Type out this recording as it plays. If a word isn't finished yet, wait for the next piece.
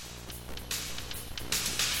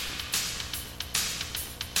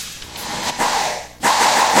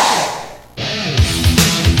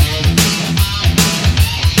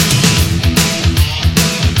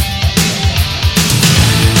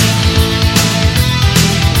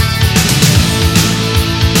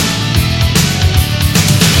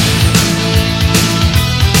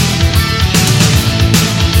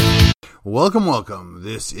Welcome, welcome.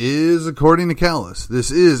 This is According to Callus.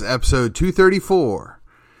 This is episode 234.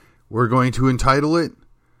 We're going to entitle it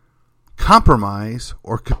Compromise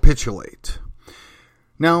or Capitulate.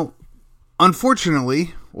 Now,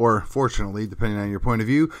 unfortunately, or fortunately, depending on your point of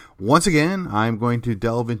view, once again, I'm going to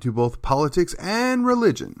delve into both politics and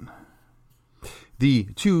religion. The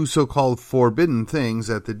two so-called forbidden things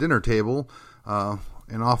at the dinner table,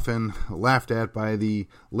 and often laughed at by the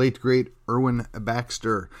late, great Irwin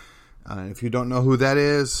Baxter. If you don't know who that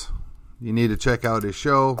is, you need to check out his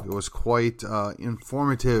show. It was quite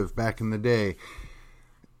informative back in the day.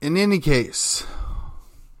 In any case,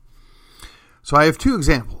 so I have two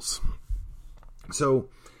examples. So,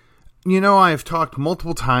 I've talked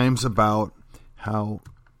multiple times about how,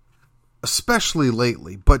 especially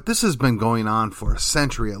lately, but this has been going on for a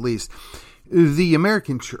century at least, the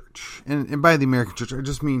American church, and by the American church, I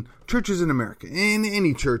just mean churches in America, in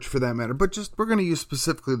any church for that matter, but we're going to use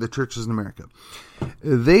specifically the churches in America.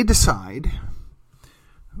 They decide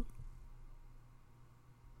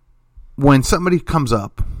when somebody comes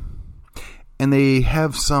up and they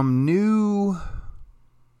have some new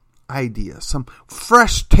idea, some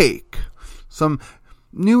fresh take, some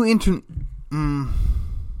new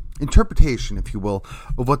interpretation, if you will,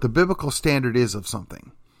 of what the biblical standard is of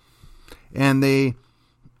something. And they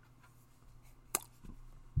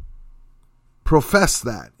profess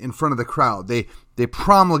that in front of the crowd. They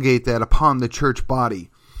promulgate that upon the church body.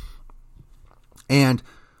 And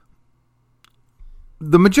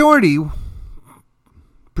the majority,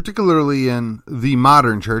 particularly in the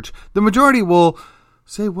modern church, the majority will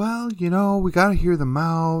say, well, we got to hear them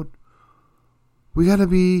out. We got to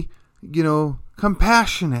be,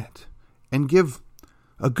 compassionate and give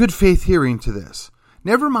a good faith hearing to this.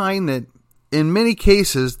 Never mind that in many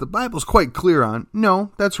cases, the Bible's quite clear on,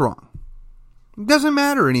 no, that's wrong. It doesn't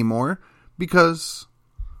matter anymore because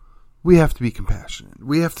we have to be compassionate.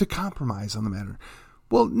 We have to compromise on the matter.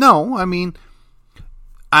 Well, no,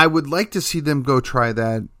 I would like to see them go try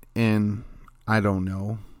that in,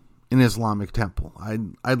 an Islamic temple.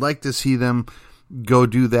 I'd like to see them go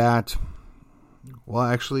do that. Well,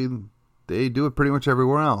 actually, they do it pretty much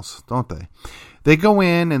everywhere else, don't they? They go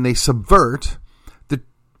in and they subvert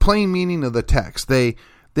plain meaning of the text. They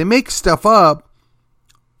make stuff up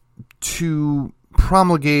to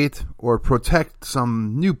promulgate or protect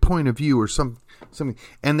some new point of view or something,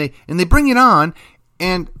 and they bring it on,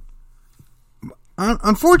 and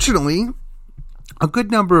unfortunately, a good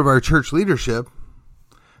number of our church leadership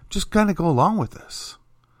just kind of go along with this.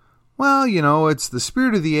 Well, it's the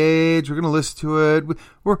spirit of the age. We're going to listen to it.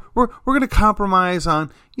 We're going to compromise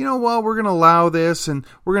on, we're going to allow this and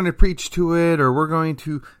we're going to preach to it, or we're going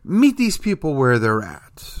to meet these people where they're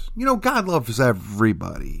at. God loves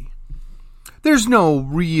everybody. There's no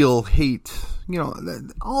real hate.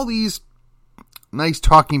 All these nice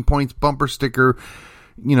talking points, bumper sticker,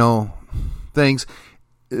 things.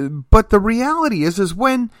 But the reality is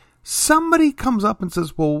when somebody comes up and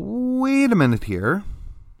says, well, wait a minute here.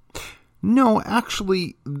 No,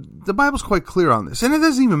 actually, the Bible's quite clear on this. And it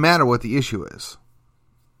doesn't even matter what the issue is.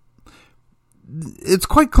 It's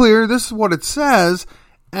quite clear. This is what it says.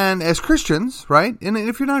 And as Christians, right? And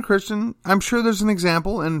if you're not a Christian, I'm sure there's an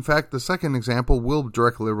example. And in fact, the second example will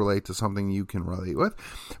directly relate to something you can relate with.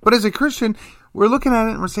 But as a Christian, we're looking at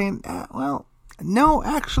it and we're saying, well, no,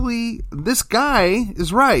 actually, this guy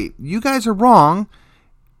is right. You guys are wrong.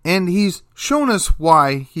 And he's shown us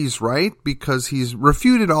why he's right, because he's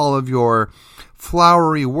refuted all of your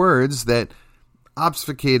flowery words that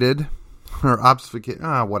obfuscated,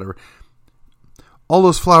 whatever. All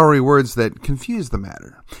those flowery words that confused the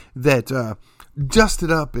matter, that dusted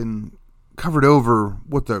up and covered over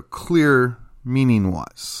what the clear meaning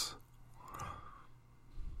was.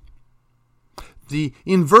 The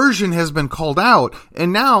inversion has been called out,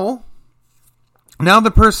 and now the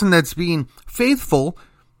person that's being faithful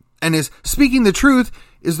and is speaking the truth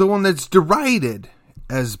is the one that's derided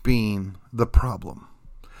as being the problem.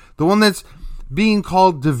 The one that's being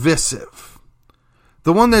called divisive.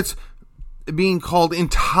 The one that's being called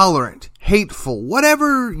intolerant, hateful,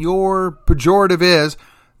 whatever your pejorative is,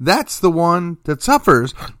 that's the one that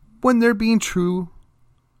suffers when they're being true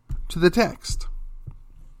to the text.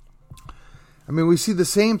 We see the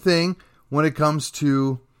same thing when it comes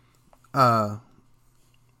to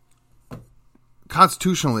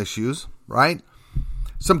constitutional issues, right?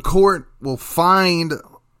 Some court will find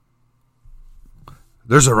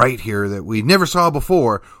there's a right here that we never saw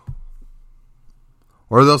before.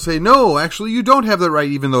 Or they'll say, no, actually, you don't have that right,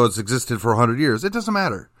 even though it's existed for 100 years. It doesn't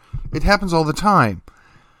matter. It happens all the time.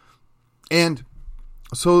 And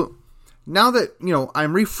so now that,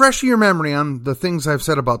 I'm refreshing your memory on the things I've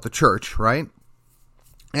said about the church, right?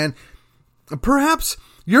 And perhaps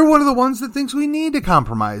you're one of the ones that thinks we need to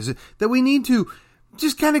compromise, that we need to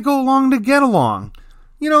just kind of go along to get along.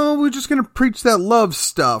 We're just going to preach that love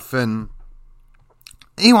stuff, and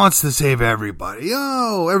he wants to save everybody.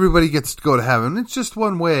 Oh, everybody gets to go to heaven. It's just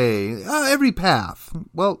one way. Every path.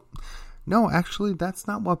 Well, no, actually, that's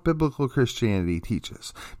not what biblical Christianity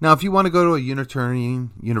teaches. Now, if you want to go to a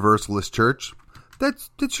Unitarian Universalist church,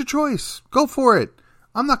 that's your choice. Go for it.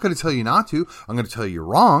 I'm not going to tell you not to. I'm going to tell you you're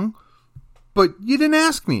wrong, but you didn't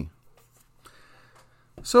ask me.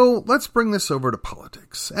 So let's bring this over to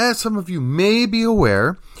politics. As some of you may be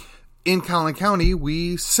aware, in Collin County,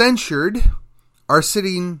 we censured our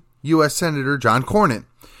sitting U.S. Senator John Cornyn.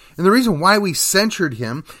 And the reason why we censured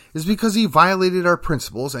him is because he violated our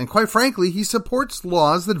principles, and quite frankly, he supports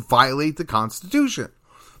laws that violate the Constitution.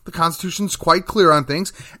 The Constitution's quite clear on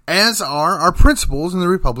things, as are our principles in the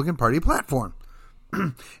Republican Party platform.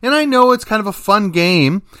 And I know it's kind of a fun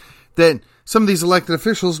game that some of these elected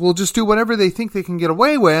officials will just do whatever they think they can get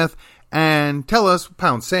away with and tell us,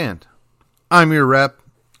 pound sand. I'm your rep.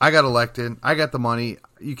 I got elected. I got the money.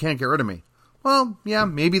 You can't get rid of me. Well, yeah,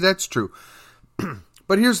 maybe that's true.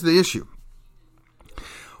 But here's the issue.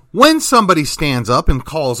 When somebody stands up and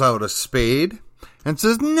calls out a spade and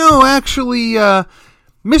says, no, actually, Mr.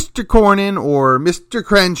 Cornyn or Mr.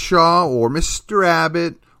 Crenshaw or Mr.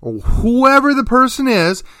 Abbott or whoever the person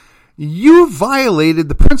is, you violated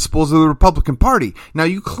the principles of the Republican Party. Now,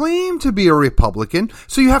 you claim to be a Republican,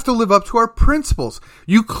 so you have to live up to our principles.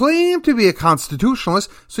 You claim to be a constitutionalist,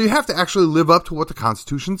 so you have to actually live up to what the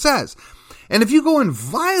Constitution says. And if you go and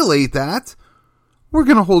violate that, we're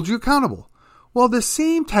going to hold you accountable. Well, the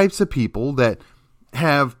same types of people that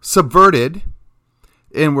have subverted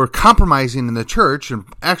and were compromising in the church and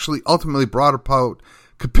actually ultimately brought about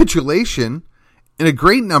capitulation in a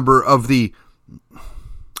great number of the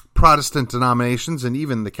Protestant denominations and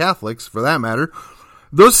even the Catholics, for that matter,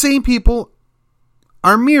 those same people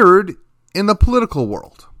are mirrored in the political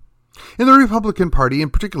world, in the Republican Party in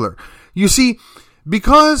particular. You see,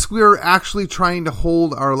 because we're actually trying to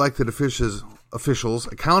hold our elected officials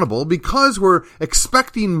accountable, because we're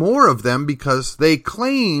expecting more of them because they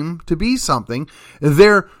claim to be something,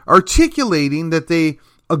 they're articulating that they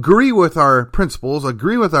agree with our principles,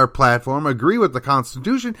 agree with our platform, agree with the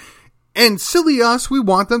Constitution. And silly us, we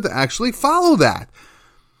want them to actually follow that.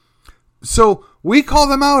 So we call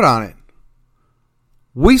them out on it.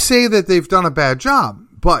 We say that they've done a bad job.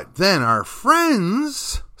 But then our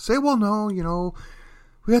friends say, well, no,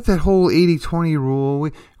 we got that whole 80-20 rule.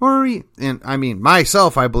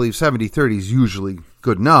 Myself, I believe 70-30 is usually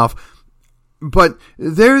good enough. But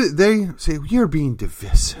they say, you're being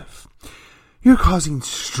divisive. You're causing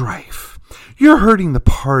strife. You're hurting the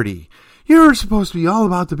party. You're supposed to be all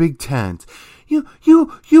about the big tent. You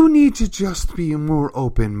need to just be more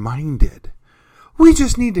open-minded. We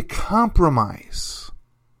just need to compromise.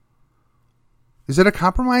 Is it a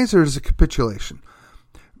compromise or is it a capitulation?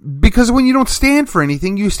 Because when you don't stand for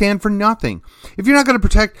anything, you stand for nothing. If you're not going to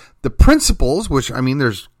protect the principles, which,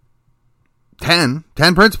 there's 10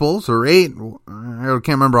 principles or 8, I can't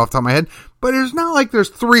remember off the top of my head, but it's not like there's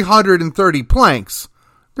 330 planks.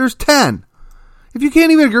 There's 10. If you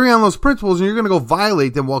can't even agree on those principles and you're going to go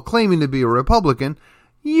violate them while claiming to be a Republican,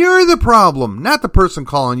 you're the problem, not the person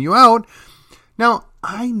calling you out. Now,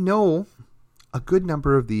 I know a good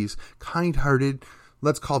number of these kind-hearted,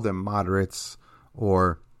 let's call them moderates,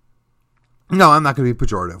 or, no, I'm not going to be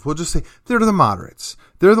pejorative. We'll just say they're the moderates.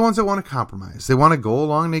 They're the ones that want to compromise. They want to go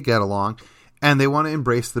along to get along, and they want to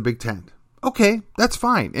embrace the big tent. Okay, that's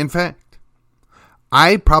fine. In fact,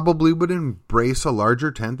 I probably would embrace a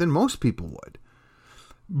larger tent than most people would.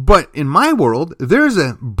 But in my world, there's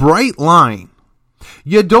a bright line.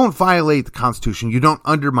 You don't violate the Constitution. You don't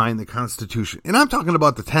undermine the Constitution. And I'm talking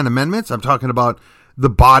about the 10 Amendments. I'm talking about the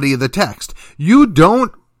body of the text. You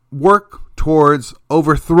don't work towards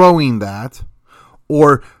overthrowing that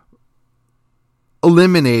or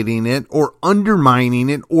eliminating it or undermining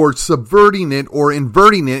it or subverting it or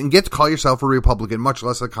inverting it and get to call yourself a Republican, much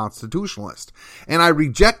less a constitutionalist. And I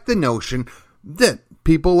reject the notion that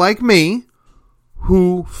people like me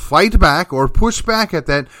who fight back or push back at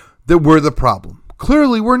that we're the problem.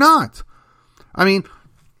 Clearly, we're not.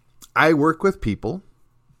 I work with people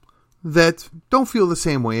that don't feel the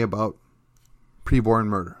same way about preborn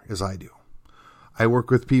murder as I do. I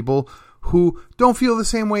work with people who don't feel the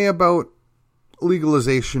same way about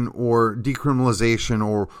legalization or decriminalization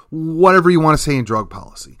or whatever you want to say in drug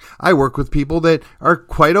policy. I work with people that are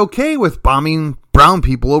quite okay with bombing brown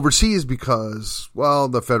people overseas because, well,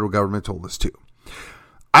 the federal government told us to.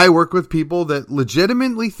 I work with people that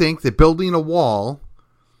legitimately think that building a wall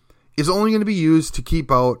is only going to be used to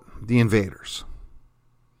keep out the invaders.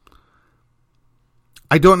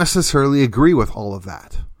 I don't necessarily agree with all of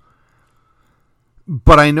that.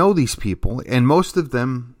 But I know these people, and most of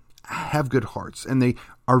them have good hearts, and they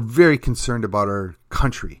are very concerned about our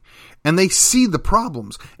country. And they see the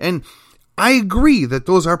problems. And I agree that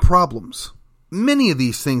those are problems. Many of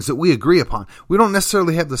these things that we agree upon. We don't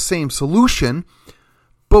necessarily have the same solution,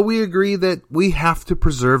 but we agree that we have to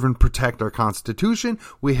preserve and protect our Constitution.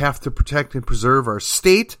 We have to protect and preserve our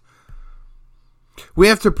state. We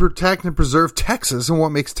have to protect and preserve Texas and what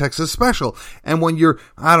makes Texas special. And when you're,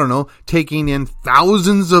 taking in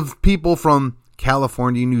thousands of people from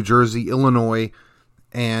California, New Jersey, Illinois,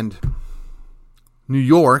 and New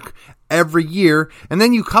York every year, and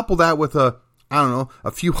then you couple that with a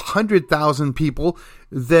few 100,000 people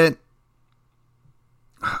that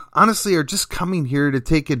honestly are just coming here to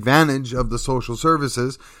take advantage of the social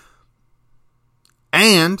services.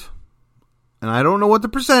 And I don't know what the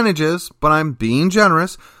percentage is, but I'm being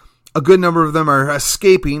generous. A good number of them are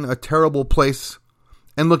escaping a terrible place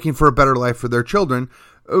and looking for a better life for their children,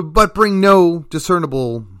 but bring no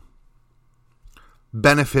discernible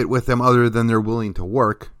benefit with them other than they're willing to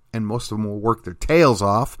work, and most of them will work their tails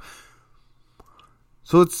off.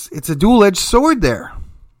 So it's a dual-edged sword there.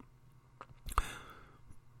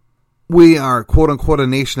 We are, quote-unquote, a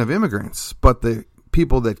nation of immigrants, but the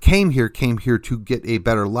people that came here to get a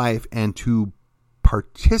better life and to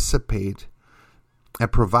participate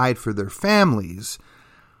and provide for their families.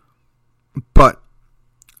 But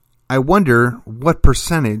I wonder what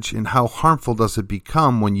percentage and how harmful does it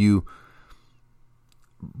become when you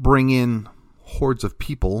bring in hordes of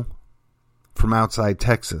people from outside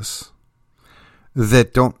Texas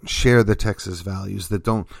that don't share the Texas values, that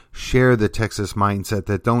don't share the Texas mindset,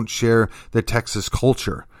 that don't share the Texas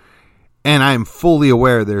culture. And I'm fully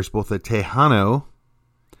aware there's both a Tejano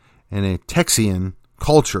and a Texian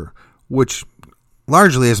culture, which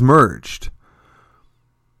largely has merged.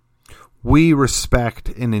 We respect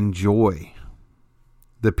and enjoy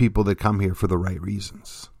the people that come here for the right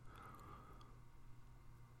reasons.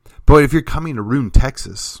 But if you're coming to ruin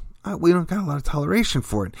Texas, we don't got a lot of toleration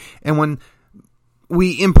for it. And when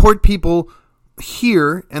we import people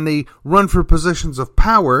here and they run for positions of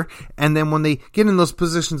power, and then when they get in those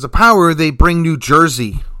positions of power, they bring New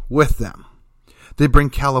Jersey with them. They bring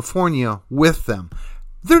California with them.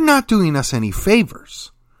 They're not doing us any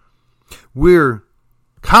favors. We're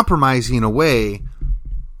compromising away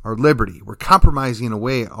our liberty. We're compromising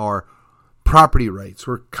away our property rights.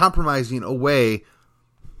 We're compromising away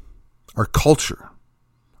our culture.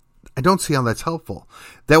 I don't see how that's helpful.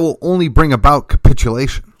 That will only bring about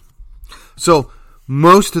capitulation. So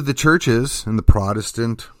most of the churches in the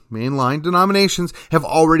Protestant mainline denominations have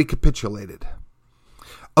already capitulated.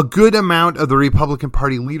 A good amount of the Republican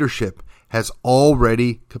Party leadership has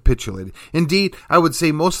already capitulated. Indeed, I would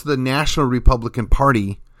say most of the National Republican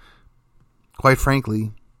Party, quite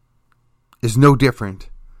frankly, is no different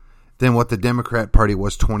than what the Democrat Party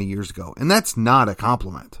was 20 years ago. And that's not a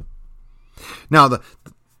compliment. Now,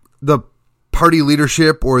 the party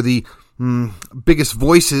leadership or the biggest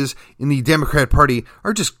voices in the Democrat Party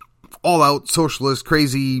are just all-out socialist,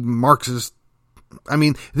 crazy, Marxist. I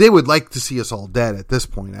mean, they would like to see us all dead at this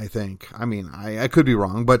point, I think. I mean, I could be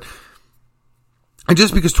wrong, but and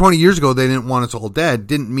just because 20 years ago they didn't want us all dead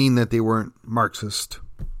didn't mean that they weren't Marxist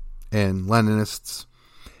and Leninists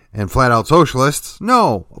and flat-out socialists.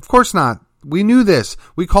 No, of course not. We knew this.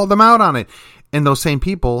 We called them out on it. And those same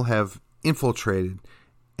people have infiltrated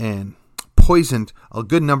and poisoned a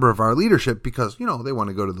good number of our leadership because, they want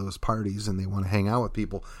to go to those parties and they want to hang out with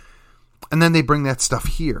people. And then they bring that stuff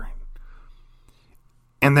here.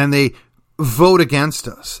 And then they vote against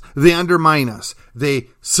us. They undermine us. They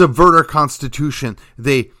subvert our Constitution.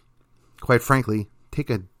 They, quite frankly, take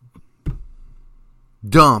a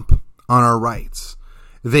dump on our rights.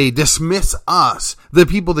 They dismiss us, the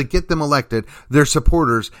people that get them elected, their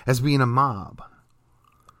supporters, as being a mob.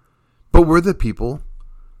 But we're the people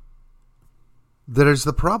that is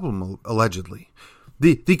the problem, allegedly.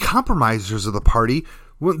 The compromisers of the party,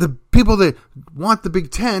 the people that want the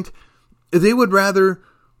big tent, they would rather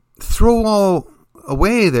throw all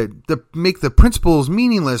away, that make the principles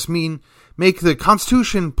meaningless, make the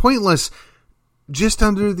Constitution pointless, just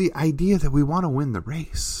under the idea that we want to win the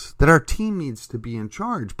race, that our team needs to be in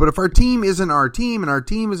charge. But if our team isn't our team and our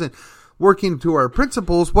team isn't working to our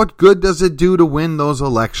principles, what good does it do to win those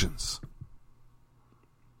elections?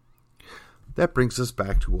 That brings us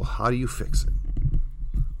back to, well, how do you fix it?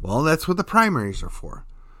 Well, that's what the primaries are for.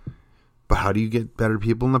 But how do you get better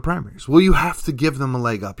people in the primaries? Well, you have to give them a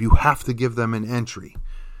leg up. You have to give them an entry.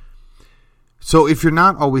 So if you're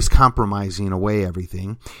not always compromising away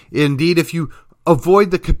everything, indeed, if you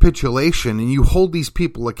avoid the capitulation and you hold these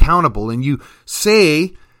people accountable and you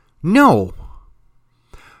say, no,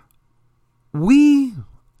 we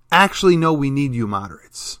actually know we need you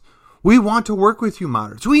moderates. We want to work with you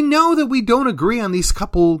moderates. We know that we don't agree on these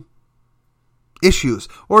couple issues.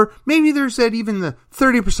 Or maybe there's that even the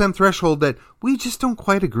 30% threshold that we just don't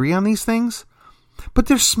quite agree on these things. But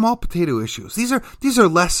they're small potato issues. These are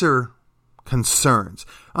lesser concerns.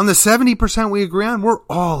 On the 70% we agree on, we're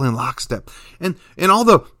all in lockstep. And all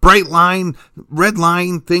the bright line, red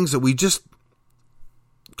line things that we just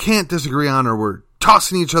can't disagree on, or we're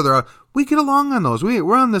tossing each other out, we get along on those.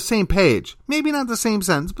 We're on the same page. Maybe not the same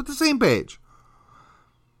sentence, but the same page.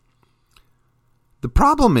 The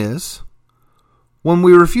problem is when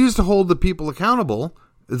we refuse to hold the people accountable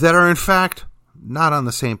that are in fact not on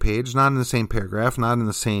the same page, not in the same paragraph, not in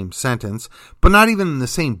the same sentence, but not even in the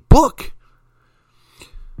same book,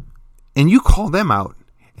 and you call them out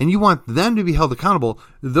and you want them to be held accountable,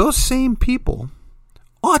 those same people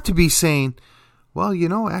ought to be saying,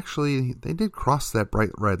 well, actually, they did cross that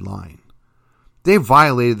bright red line. They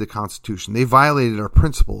violated the Constitution. They violated our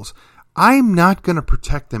principles. I'm not going to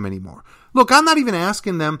protect them anymore. Look, I'm not even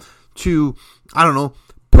asking them to,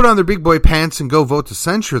 put on their big boy pants and go vote to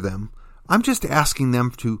censure them. I'm just asking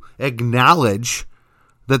them to acknowledge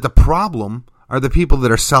that the problem are the people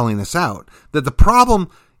that are selling us out. That the problem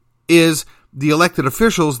is the elected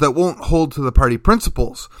officials that won't hold to the party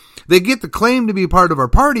principles. They get the claim to be part of our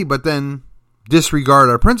party, but then disregard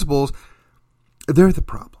our principles. They're the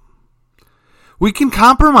problem. We can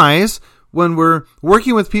compromise when we're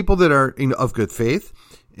working with people that are of good faith,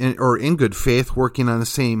 or in good faith, working on the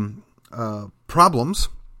same problems.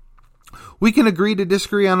 We can agree to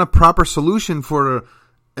disagree on a proper solution for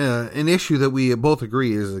an issue that we both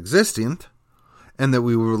agree is existent and that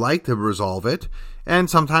we would like to resolve it. And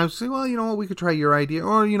sometimes say, well, we could try your idea,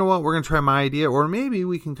 or we're going to try my idea, or maybe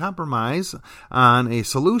we can compromise on a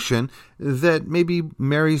solution that maybe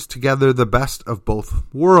marries together the best of both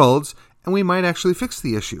worlds, and we might actually fix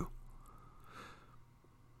the issue.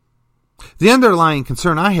 The underlying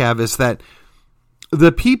concern I have is that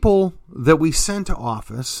the people that we send to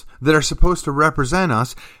office that are supposed to represent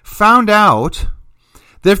us found out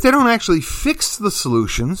that if they don't actually fix the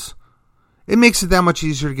solutions, it makes it that much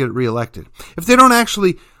easier to get reelected. If they don't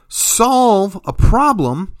actually solve a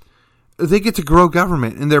problem, they get to grow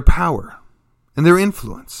government and their power and their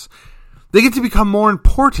influence. They get to become more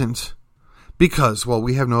important because,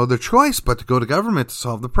 we have no other choice but to go to government to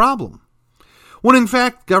solve the problem. When in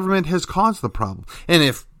fact, government has caused the problem. And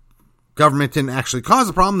if government didn't actually cause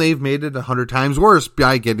the problem, they've made it 100 times worse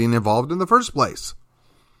by getting involved in the first place.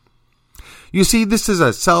 You see, this is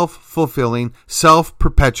a self-fulfilling,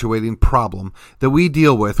 self-perpetuating problem that we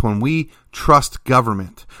deal with when we trust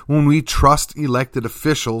government, when we trust elected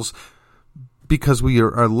officials, because we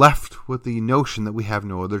are left with the notion that we have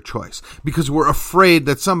no other choice, because we're afraid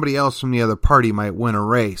that somebody else from the other party might win a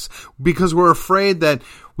race, because we're afraid that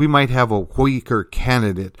we might have a weaker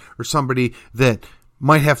candidate or somebody that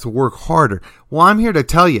might have to work harder. Well, I'm here to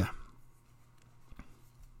tell you,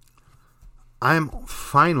 I'm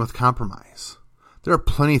fine with compromise. There are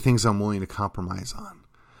plenty of things I'm willing to compromise on.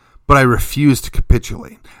 But I refuse to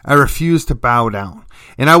capitulate. I refuse to bow down.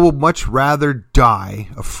 And I will much rather die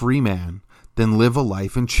a free man than live a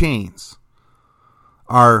life in chains.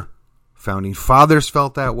 Our founding fathers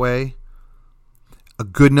felt that way. A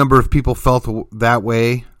good number of people felt that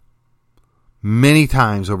way many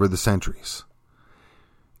times over the centuries.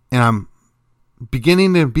 And I'm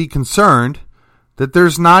beginning to be concerned that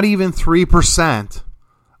there's not even 3%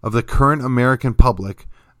 of the current American public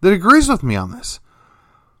that agrees with me on this.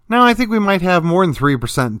 Now, I think we might have more than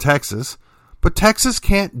 3% in Texas, but Texas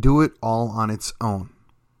can't do it all on its own.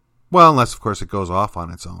 Well, unless, of course, it goes off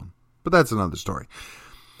on its own. But that's another story.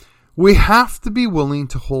 We have to be willing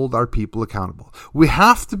to hold our people accountable. We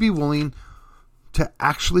have to be willing to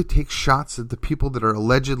actually take shots at the people that are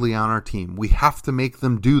allegedly on our team. We have to make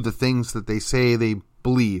them do the things that they say they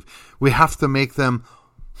believe. We have to make them,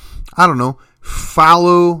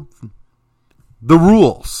 follow the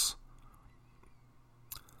rules.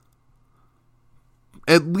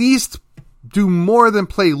 At least do more than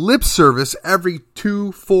play lip service every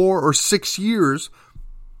 2, 4, or 6 years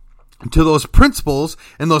to those principles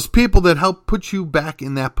and those people that help put you back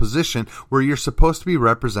in that position where you're supposed to be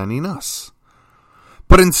representing us.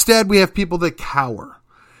 But instead, we have people that cower.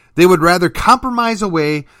 They would rather compromise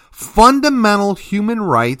away fundamental human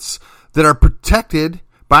rights that are protected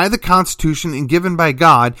by the Constitution and given by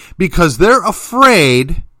God because they're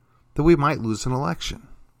afraid that we might lose an election.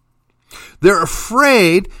 They're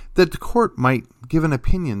afraid that the court might give an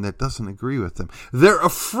opinion that doesn't agree with them. They're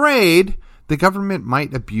afraid the government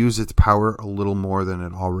might abuse its power a little more than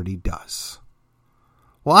it already does.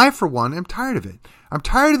 Well, I, for one, am tired of it. I'm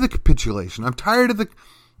tired of the capitulation. I'm tired of the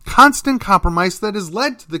constant compromise that has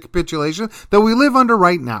led to the capitulation that we live under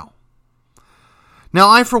right now. Now,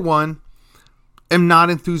 I, for one, am not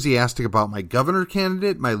enthusiastic about my governor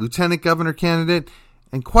candidate, my lieutenant governor candidate,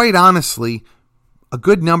 and quite honestly, a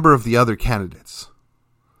good number of the other candidates.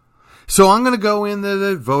 So I'm going to go into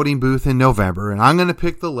the voting booth in November and I'm going to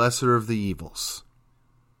pick the lesser of the evils.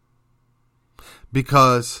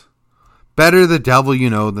 Because better the devil you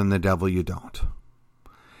know than the devil you don't.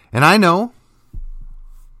 And I know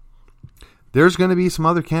there's going to be some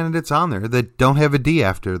other candidates on there that don't have a D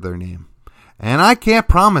after their name. And I can't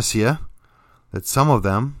promise you that some of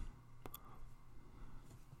them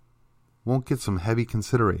won't get some heavy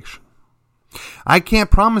consideration. I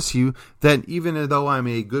can't promise you that even though I'm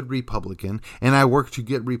a good Republican and I work to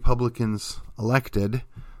get Republicans elected,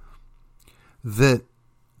 that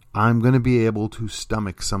I'm going to be able to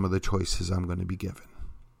stomach some of the choices I'm going to be given.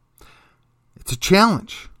 It's a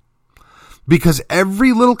challenge because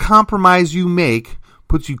every little compromise you make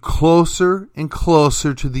puts you closer and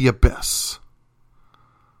closer to the abyss.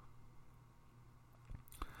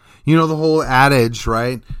 You know the whole adage,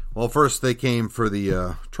 right? Well, first they came for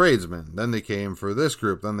the tradesmen, then they came for this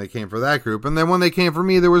group, then they came for that group, and then when they came for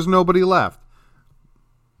me, there was nobody left.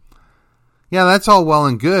 Yeah, that's all well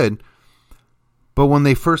and good, but when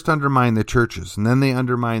they first undermine the churches, and then they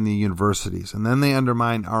undermine the universities, and then they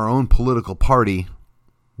undermine our own political party,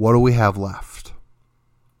 what do we have left?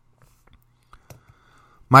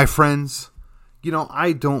 My friends,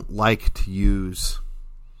 I don't like to use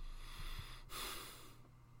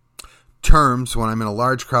terms when I'm in a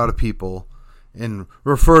large crowd of people and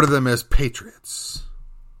refer to them as patriots.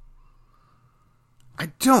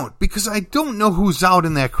 I don't, because I don't know who's out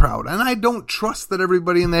in that crowd, and I don't trust that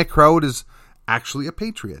everybody in that crowd is actually a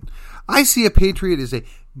patriot. I see a patriot as a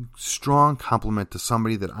strong compliment to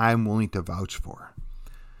somebody that I'm willing to vouch for.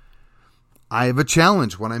 I have a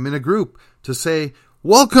challenge when I'm in a group to say,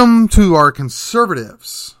 welcome to our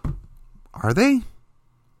conservatives. Are they?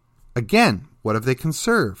 Again, what have they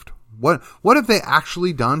conserved? What have they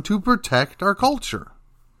actually done to protect our culture?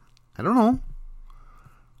 I don't know.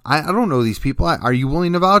 I don't know these people. Are you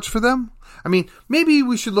willing to vouch for them? I mean, maybe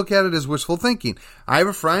we should look at it as wishful thinking. I have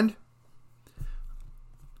a friend,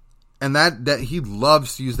 and that he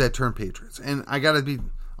loves to use that term patriots. And I got to be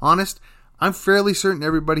honest, I'm fairly certain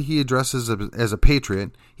everybody he addresses as a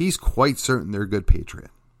patriot, he's quite certain they're a good patriot.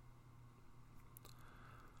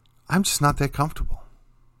 I'm just not that comfortable.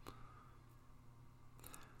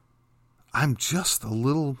 I'm just a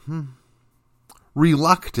little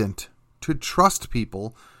reluctant to trust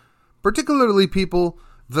people, particularly people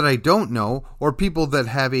that I don't know or people that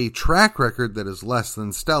have a track record that is less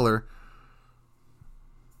than stellar.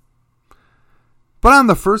 But I'm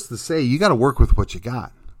the first to say you got to work with what you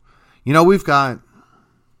got. We've got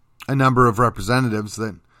a number of representatives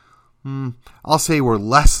that I'll say were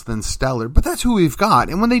less than stellar, but that's who we've got.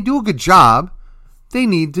 And when they do a good job, they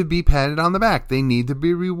need to be patted on the back. They need to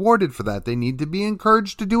be rewarded for that. They need to be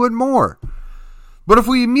encouraged to do it more. But if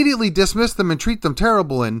we immediately dismiss them and treat them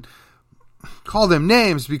terrible and call them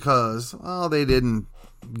names because, they didn't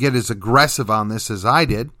get as aggressive on this as I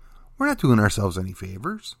did, we're not doing ourselves any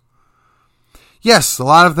favors. Yes, a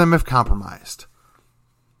lot of them have compromised.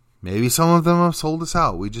 Maybe some of them have sold us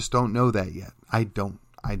out. We just don't know that yet. I don't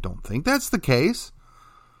think that's the case.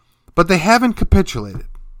 But they haven't capitulated.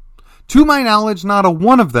 To my knowledge, not a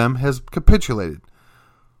one of them has capitulated.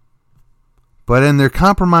 But in their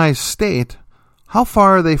compromised state, how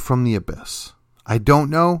far are they from the abyss? I don't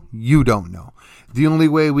know. You don't know. The only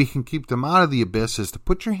way we can keep them out of the abyss is to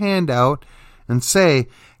put your hand out and say,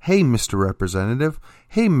 hey, Mr. Representative,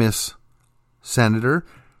 hey, Miss Senator,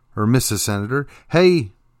 or Mrs. Senator,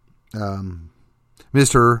 hey,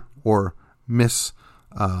 Mr. or Miss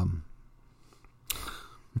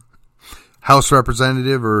House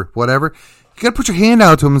Representative or whatever. You got to put your hand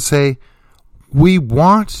out to them and say, we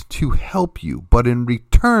want to help you, but in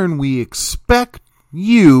return, we expect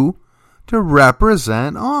you to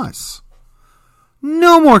represent us.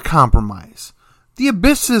 No more compromise. The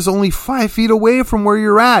abyss is only 5 feet away from where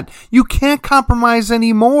you're at. You can't compromise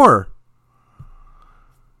anymore.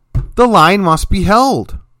 The line must be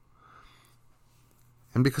held.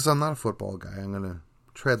 And because I'm not a football guy, I'm going to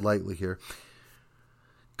tread lightly here.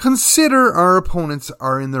 Consider our opponents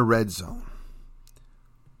are in the red zone.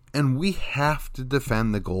 And we have to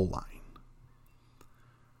defend the goal line.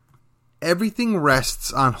 Everything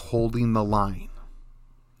rests on holding the line.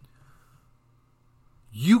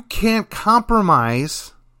 You can't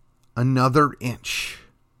compromise another inch.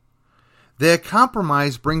 That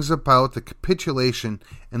compromise brings about the capitulation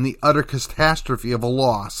and the utter catastrophe of a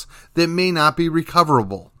loss that may not be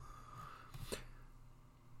recoverable.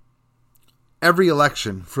 Every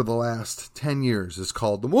election for the last 10 years is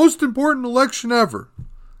called the most important election ever.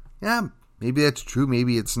 Yeah, maybe that's true,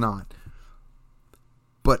 maybe it's not.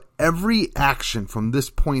 But every action from this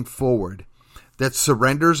point forward that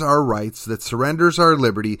surrenders our rights, that surrenders our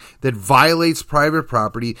liberty, that violates private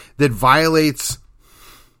property, that violates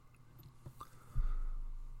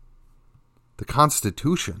the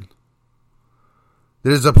Constitution,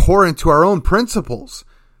 that is abhorrent to our own principles,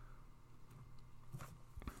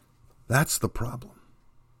 that's the problem.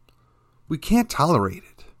 We can't tolerate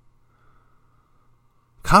it.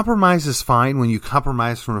 Compromise is fine when you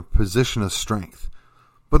compromise from a position of strength.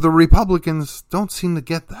 But the Republicans don't seem to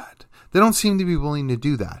get that. They don't seem to be willing to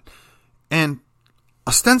do that. And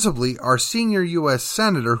ostensibly, our senior U.S.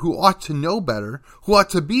 Senator, who ought to know better, who ought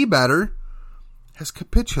to be better, has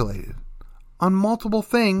capitulated on multiple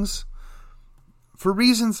things for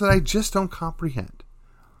reasons that I just don't comprehend.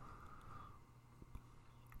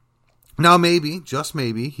 Now maybe, just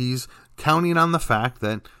maybe, he's counting on the fact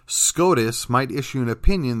that SCOTUS might issue an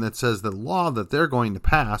opinion that says the law that they're going to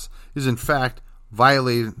pass is in fact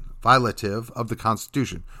violative of the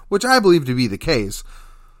Constitution, which I believe to be the case.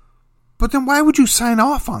 But then why would you sign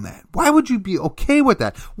off on that? Why would you be okay with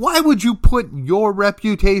that? Why would you put your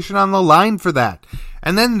reputation on the line for that?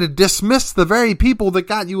 And then to dismiss the very people that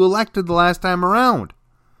got you elected the last time around?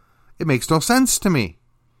 It makes no sense to me.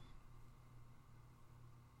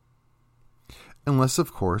 Unless,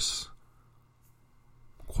 of course,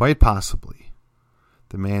 quite possibly,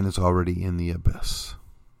 the man is already in the abyss.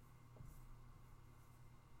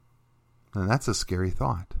 And that's a scary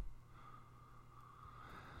thought.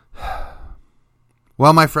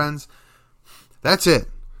 Well, my friends, that's it.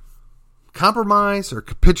 Compromise or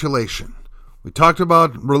capitulation. We talked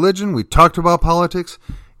about religion. We talked about politics.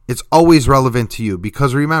 It's always relevant to you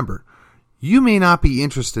because remember, you may not be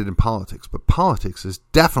interested in politics, but politics is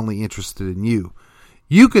definitely interested in you.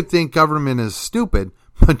 You could think government is stupid,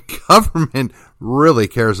 but government really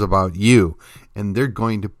cares about you, and they're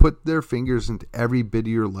going to put their fingers into every bit of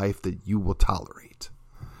your life that you will tolerate.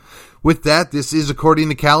 With that, this is According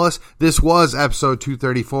to Callus. This was episode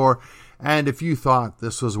 234, and if you thought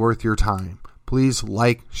this was worth your time, please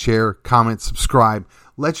like, share, comment, subscribe.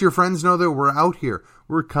 Let your friends know that we're out here.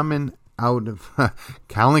 We're coming out of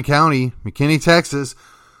Calhoun County, McKinney, Texas,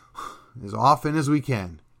 as often as we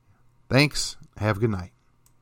can. Thanks. Have a good night.